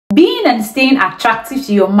being and staying attractive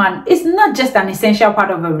to your man is not just an essential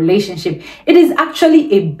part of a relationship. It is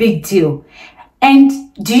actually a big deal.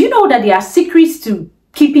 And do you know that there are secrets to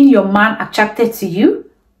keeping your man attracted to you?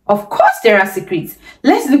 Of course there are secrets.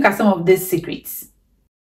 Let's look at some of these secrets.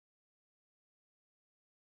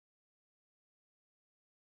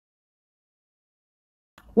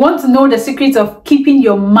 Want to know the secrets of keeping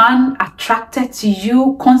your man attracted to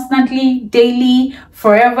you constantly, daily,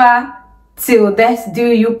 forever, till death do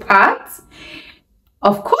you part?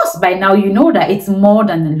 Of course, by now you know that it's more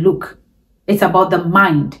than a look. It's about the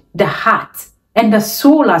mind, the heart, and the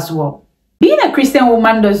soul as well. Being a Christian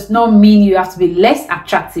woman does not mean you have to be less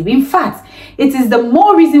attractive. In fact, it is the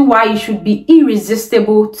more reason why you should be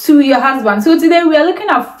irresistible to your husband. So today we are looking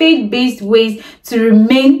at faith-based ways to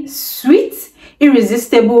remain sweet,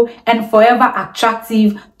 irresistible, and forever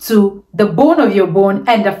attractive to the bone of your bone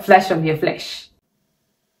and the flesh of your flesh.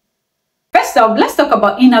 First up, let's talk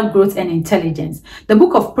about inner growth and intelligence. The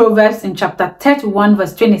book of Proverbs in chapter 31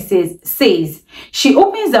 verse 20 says, "She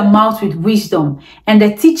opens her mouth with wisdom, and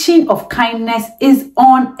the teaching of kindness is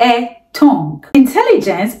on her tongue."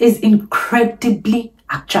 Intelligence is incredibly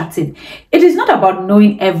attractive. It is not about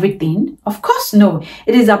knowing everything. Of course, no.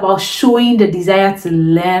 It is about showing the desire to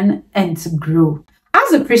learn and to grow.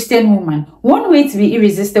 As a Christian woman, one way to be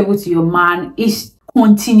irresistible to your man is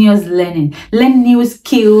continuous learning. Learn new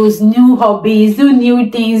skills, new hobbies, do new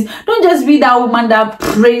things. Don't just be that woman that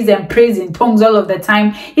prays and prays in tongues all of the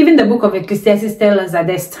time. Even the book of Ecclesiastes tells us that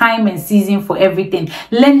there's time and season for everything.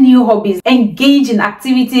 Learn new hobbies, engage in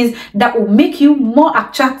activities that will make you more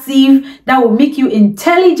attractive, that will make you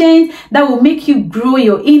intelligent, that will make you grow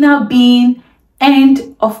your inner being,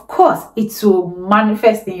 and of course it will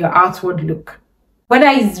manifest in your outward look. Whether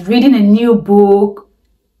it's reading a new book,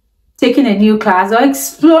 taking a new class, or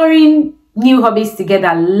exploring new hobbies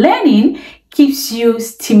together, learning keeps you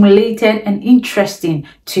stimulated and interesting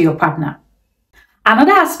to your partner.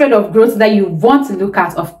 Another aspect of growth that you want to look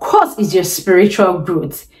at, of course, is your spiritual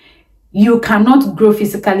growth. You cannot grow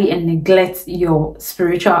physically and neglect your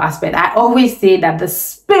spiritual aspect. I always say that the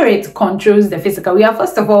spirit controls the physical. We are,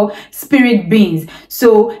 first of all, spirit beings.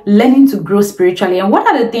 So learning to grow spiritually. And what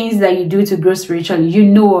are the things that you do to grow spiritually? You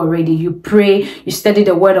know already. You pray, you study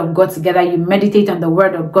the word of God together, you meditate on the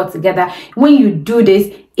word of God together. When you do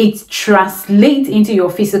this, it translates into your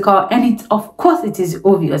physical, and it, of course, it is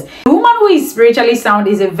obvious. A woman who is spiritually sound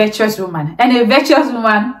is a virtuous woman, and a virtuous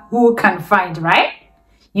woman who can find, right?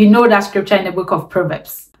 You know that scripture in the book of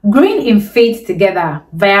Proverbs. Growing in faith together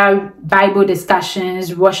via Bible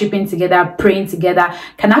discussions, worshiping together, praying together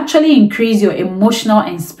can actually increase your emotional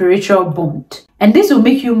and spiritual bond. And this will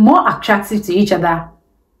make you more attractive to each other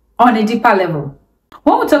on a deeper level.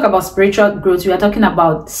 When we talk about spiritual growth, we are talking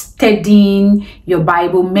about studying your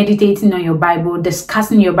Bible, meditating on your Bible,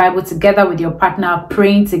 discussing your Bible together with your partner,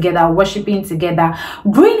 praying together, worshiping together.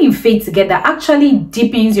 Growing in faith together actually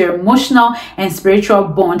deepens your emotional and spiritual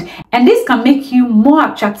bond, and this can make you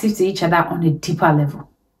more attractive to each other on a deeper level.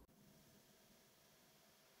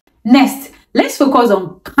 Next, let's focus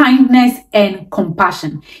on kindness and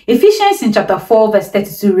compassion. Ephesians in chapter 4 verse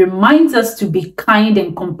 32 reminds us to be kind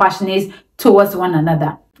and compassionate towards one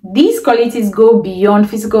another. These qualities go beyond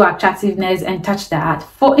physical attractiveness and touch the heart.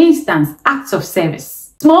 For instance, acts of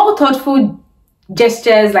service. Small thoughtful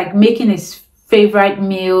gestures like making his favorite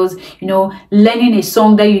meals, learning a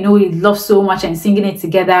song that you know he loves so much and singing it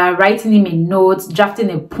together, writing him a note, drafting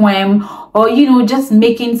a poem, or just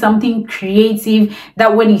making something creative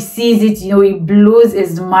that when he sees it, it blows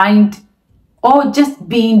his mind, or just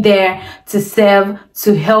being there to serve,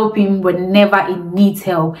 to help him whenever he needs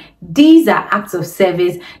help. These are acts of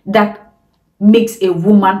service that makes a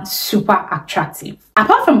woman super attractive.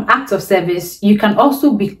 Apart from acts of service, you can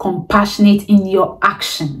also be compassionate in your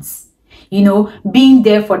actions. Being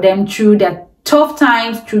there for them through their tough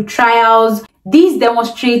times, through trials. This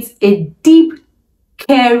demonstrates a deep,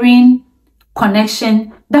 caring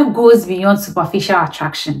connection that goes beyond superficial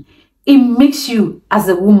attraction. It makes you, as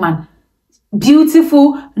a woman,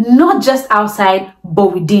 beautiful, not just outside,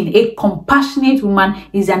 but within. A compassionate woman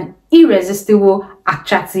is an irresistible,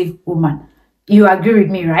 attractive woman. You agree with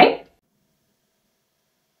me, right?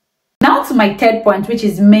 Now to my third point, which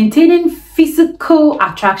is maintaining physical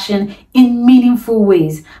attraction in meaningful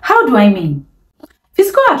ways. How do I mean?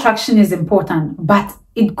 Physical attraction is important, but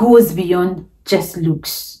it goes beyond just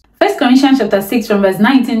looks. 1 Corinthians chapter 6 from verse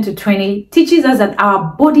 19 to 20 teaches us that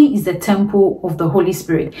our body is the temple of the Holy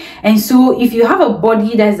Spirit. And so if you have a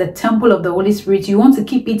body that is the temple of the Holy Spirit, you want to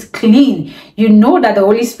keep it clean. You know that the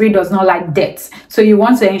Holy Spirit does not like dirt. So you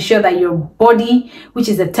want to ensure that your body, which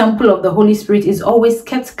is the temple of the Holy Spirit, is always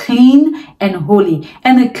kept clean and holy.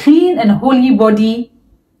 And a clean and holy body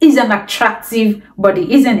is an attractive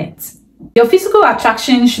body, isn't it? Your physical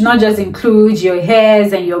attraction should not just include your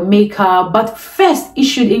hairs and your makeup, but first it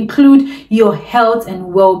should include your health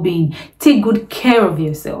and well-being. Take good care of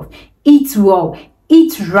yourself. Eat well.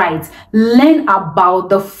 Eat right. Learn about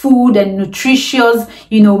the food and nutritious,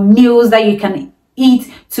 meals that you can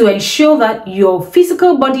eat to ensure that your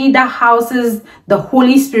physical body that houses the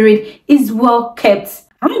Holy Spirit is well kept.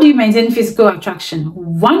 How do you maintain physical attraction?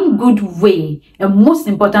 One good way, a most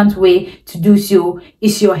important way to do so,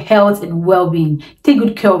 is your health and well-being. Take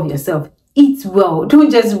good care of yourself. Eat well.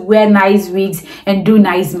 Don't just wear nice wigs and do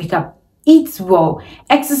nice makeup. Eat well.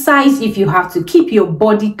 Exercise if you have to. Keep your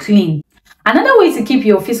body clean. Another way to keep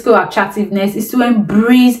your physical attractiveness is to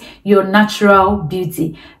embrace your natural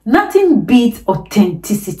beauty. Nothing beats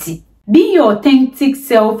authenticity. Being your authentic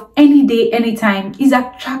self any day, anytime is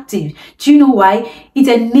attractive. Do you know why? It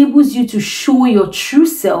enables you to show your true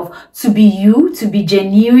self, to be you, to be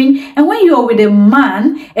genuine. And when you are with a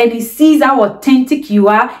man and he sees how authentic you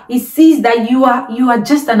are, he sees that you are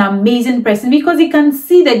just an amazing person because he can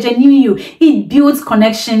see the genuine you. It builds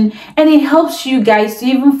connection and it helps you guys to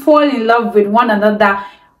even fall in love with one another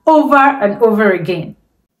over and over again.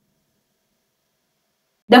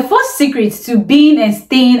 The first secret to being and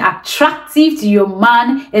staying attractive to your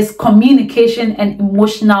man is communication and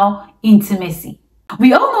emotional intimacy.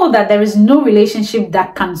 We all know that there is no relationship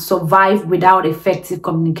that can survive without effective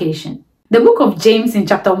communication. The book of James in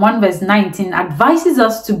chapter 1 verse 19 advises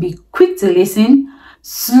us to be quick to listen,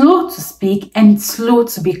 slow to speak, and slow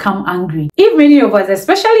to become angry. If many of us,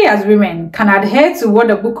 especially as women, can adhere to what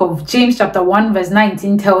the book of James chapter 1 verse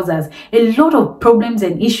 19 tells us, a lot of problems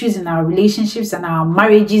and issues in our relationships and our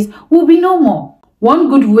marriages will be no more. One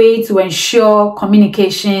good way to ensure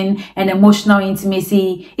communication and emotional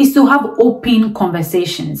intimacy is to have open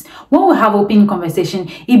conversations. When we have open conversation,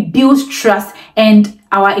 it builds trust and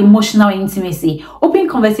our emotional intimacy. Open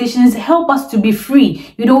conversations help us to be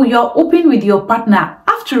free. You're open with your partner.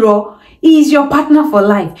 After all, he is your partner for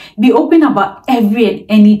life. Be open about every and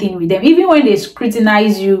anything with them. Even when they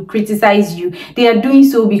criticize you, they are doing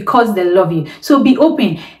so because they love you. So be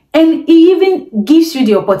open. And it even gives you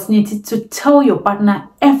the opportunity to tell your partner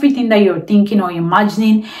everything that you're thinking or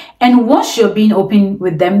imagining. And once you're being open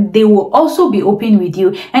with them, they will also be open with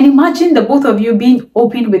you. And imagine the both of you being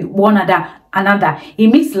open with one another. It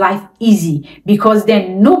makes life easy because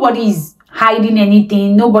then nobody is hiding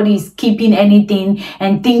anything, nobody is keeping anything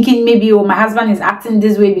and thinking maybe, oh, my husband is acting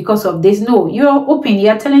this way because of this. No, you're open.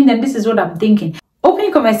 You're telling them this is what I'm thinking.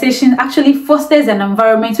 Open conversation actually fosters an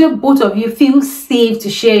environment where both of you feel safe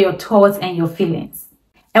to share your thoughts and your feelings.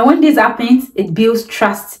 And when this happens, it builds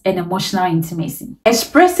trust and emotional intimacy.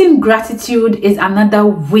 Expressing gratitude is another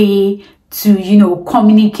way to,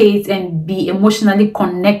 communicate and be emotionally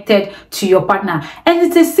connected to your partner. And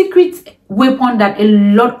it's a secret weapon that a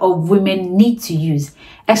lot of women need to use.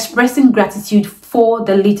 Expressing gratitude for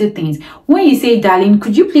the little things. When you say, darling,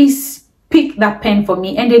 could you please pick that pen for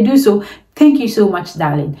me? And they do so. Thank you so much,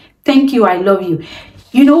 darling. Thank you. I love you.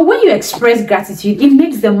 When you express gratitude, it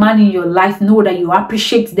makes the man in your life know that you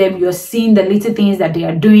appreciate them. You're seeing the little things that they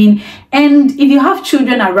are doing. And if you have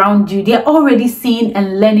children around you, they're already seeing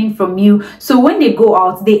and learning from you. So when they go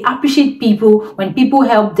out, they appreciate people. When people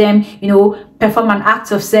help them, perform an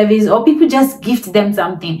act of service, or people just gift them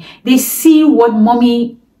something, they see what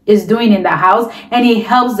mommy is doing in the house, and it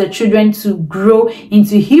helps the children to grow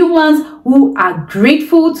into humans who are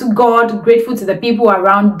grateful to God, grateful to the people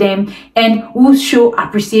around them, and who show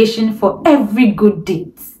appreciation for every good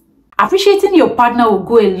deed. Appreciating your partner will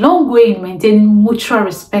go a long way in maintaining mutual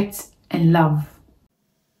respect and love.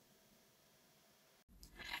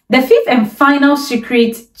 The fifth and final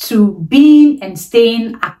secret to being and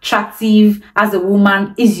staying attractive as a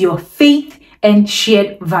woman is your faith and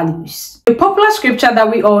shared values. A popular scripture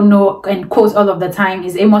that we all know and quote all of the time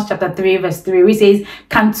is Amos chapter 3 verse 3, which says,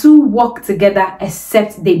 "Can two walk together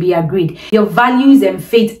except they be agreed?" Your values and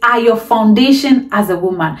faith are your foundation as a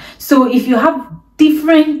woman. So if you have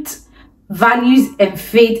different values and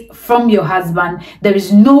faith from your husband, there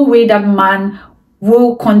is no way that man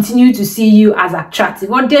will continue to see you as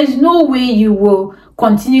attractive, or there's no way you will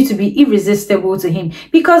continue to be irresistible to him,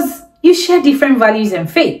 because you share different values and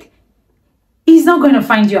faith. He's not going to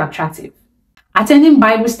find you attractive. Attending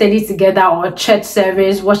Bible study together or church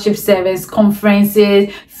service, worship service,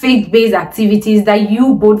 conferences, faith-based activities that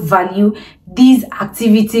you both value. These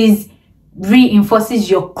activities reinforces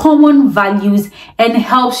your common values and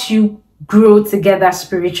helps you grow together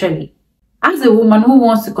spiritually. As a woman who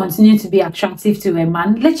wants to continue to be attractive to a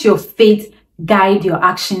man, let your faith guide your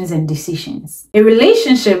actions and decisions. A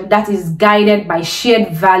relationship that is guided by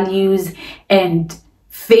shared values and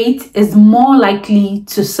faith is more likely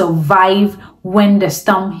to survive when the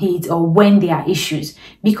storm hits or when there are issues,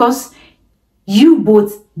 because you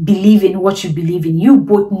both believe in what you believe in. You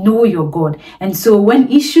both know your God. And so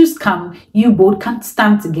when issues come, you both can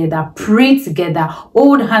stand together, pray together,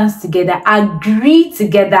 hold hands together, agree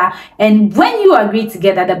together. And when you agree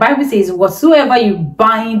together, the Bible says, whatsoever you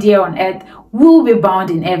bind here on earth will be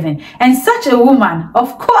bound in heaven. And such a woman,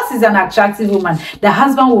 of course, is an attractive woman. The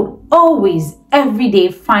husband would always, every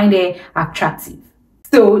day, find her attractive.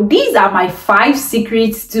 So these are my 5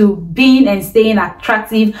 secrets to being and staying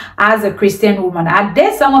attractive as a Christian woman. Are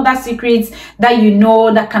there some other secrets that you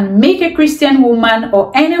know that can make a Christian woman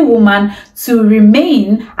or any woman to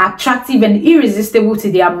remain attractive and irresistible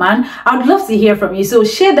to their man? I would love to hear from you. So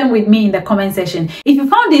share them with me in the comment section. If you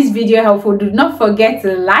found this video helpful, do not forget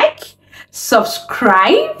to like,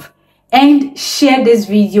 subscribe, and share this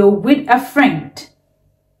video with a friend.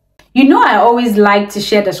 You know, I always like to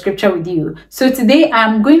share the scripture with you. So today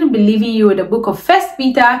I'm going to be leaving you with the book of 1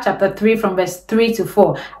 Peter chapter 3 from verse 3 to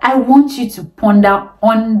 4. I want you to ponder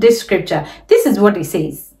on this scripture. This is what it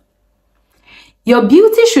says. Your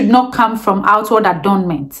beauty should not come from outward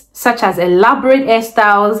adornment, such as elaborate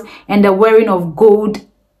hairstyles and the wearing of gold,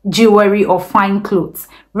 jewelry, or fine clothes.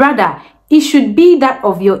 Rather, it should be that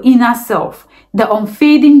of your inner self, the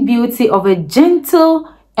unfading beauty of a gentle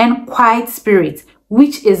and quiet spirit,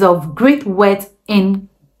 which is of great worth in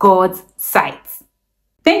God's sight.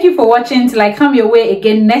 Thank you for watching. Till I come your way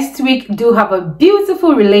again next week, do have a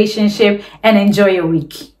beautiful relationship and enjoy your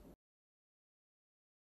week.